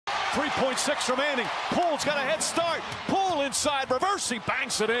3.6 remaining. Poole's got a head start. Poole inside, reverse, he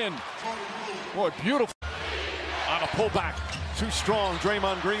banks it in. Boy, beautiful. On a pullback, too strong.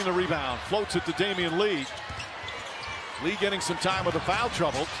 Draymond Green the rebound. Floats it to Damian Lee. Lee getting some time with the foul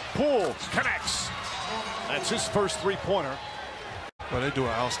trouble. Poole connects. That's his first three-pointer. Well, they do an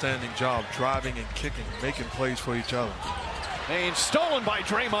outstanding job driving and kicking, making plays for each other. And stolen by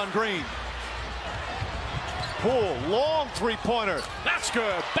Draymond Green. Poole, long three-pointer. That's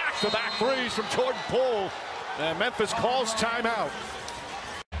good. Back-to-back threes from Jordan Poole. And Memphis calls timeout.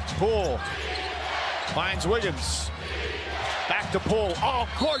 Poole finds Wiggins. Back to Poole. Oh,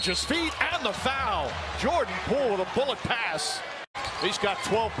 gorgeous feet and the foul. Jordan Poole with a bullet pass. He's got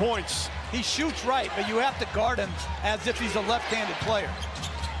 12 points. He shoots right, but you have to guard him as if he's a left-handed player.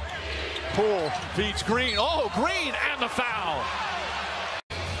 Poole feeds Green. Oh, Green and the foul.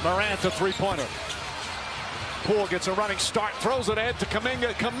 Morant, the three-pointer. Poole gets a running start, throws it ahead to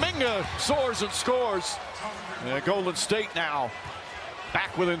Kuminga. Kuminga soars and scores. And Golden State now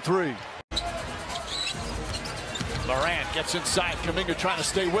back within three. Morant gets inside. Kuminga trying to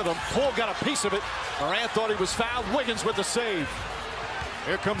stay with him. Poole got a piece of it. Morant thought he was fouled. Wiggins with the save.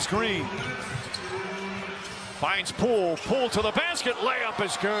 Here comes Green. Finds Poole. Poole to the basket. Layup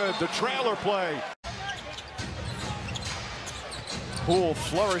is good. The trailer play. Poole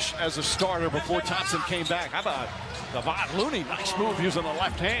flourished as a starter before Thompson came back. How about Devon Looney? Nice move using the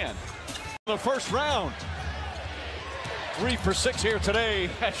left hand. The first round. 3 for 6 here today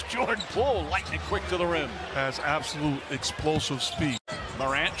as Jordan Poole lightning quick to the rim. Has absolute explosive speed.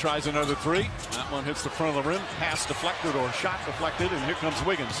 Morant tries another three. That one hits the front of the rim. Pass deflected or shot deflected. And here comes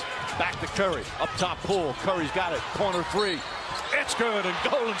Wiggins. Back to Curry. Up top Poole. Curry's got it. Corner three. It's good. And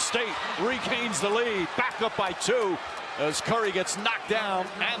Golden State regains the lead. Back up by 2 as Curry gets knocked down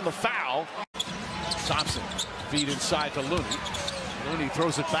and the foul. Thompson feed inside to Looney. Looney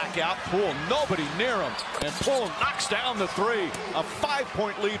throws it back out. Poole, nobody near him. And Poole knocks down the three. A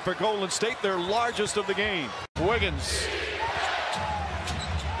 5-point lead for Golden State, their largest of the game. Wiggins.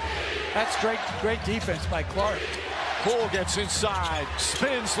 That's great defense by Clark. Poole gets inside,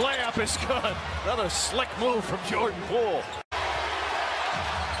 spins, layup is good. Another slick move from Jordan Poole.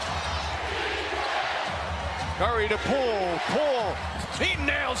 Curry to Poole. Poole, he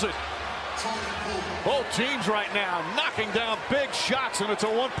nails it. Both teams right now knocking down big shots, and it's a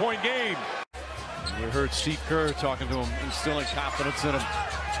 1-point game. We heard Steve Kerr talking to him, instilling confidence in him.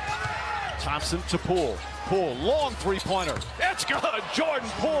 Thompson to Poole. Poole, long three-pointer. It's good. Jordan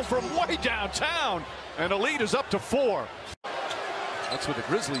Poole from way downtown, and the lead is up to 4. That's what the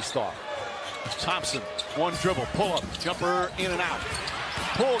Grizzlies thought. Thompson, one dribble, pull-up, jumper in and out.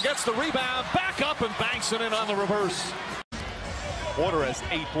 Poole gets the rebound, back up and banks it in on the reverse. Porter has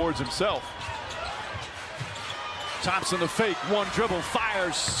 8 boards himself. Thompson the fake, one dribble,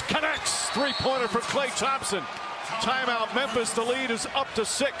 fires, connects. Three-pointer for Klay Thompson. Timeout Memphis, the lead is up to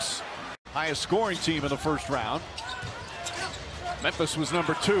 6. Highest scoring team in the first round. Memphis was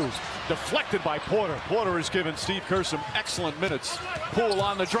number 2. Deflected by Porter. Porter has given Steve Kerr some excellent minutes. Poole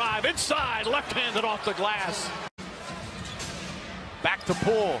on the drive, inside, left-handed off the glass. Back to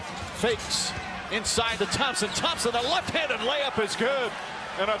Poole, fakes. Inside to Thompson. Thompson, the left-handed layup is good.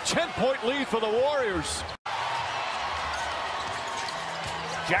 And a 10-point lead for the Warriors.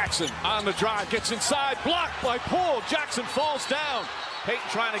 Jackson on the drive, gets inside, blocked by Poole. Jackson falls down. Payton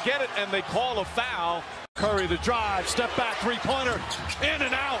trying to get it, and they call a foul. Curry the drive, step back three-pointer, in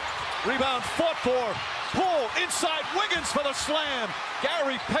and out. Rebound fought for. Poole inside, Wiggins for the slam.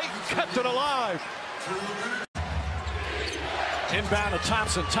 Gary Payton kept it alive. Inbound to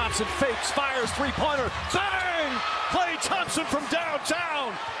Thompson. Thompson fakes, fires, three-pointer. Bang! Klay Thompson from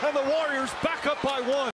downtown, and the Warriors back up by 1.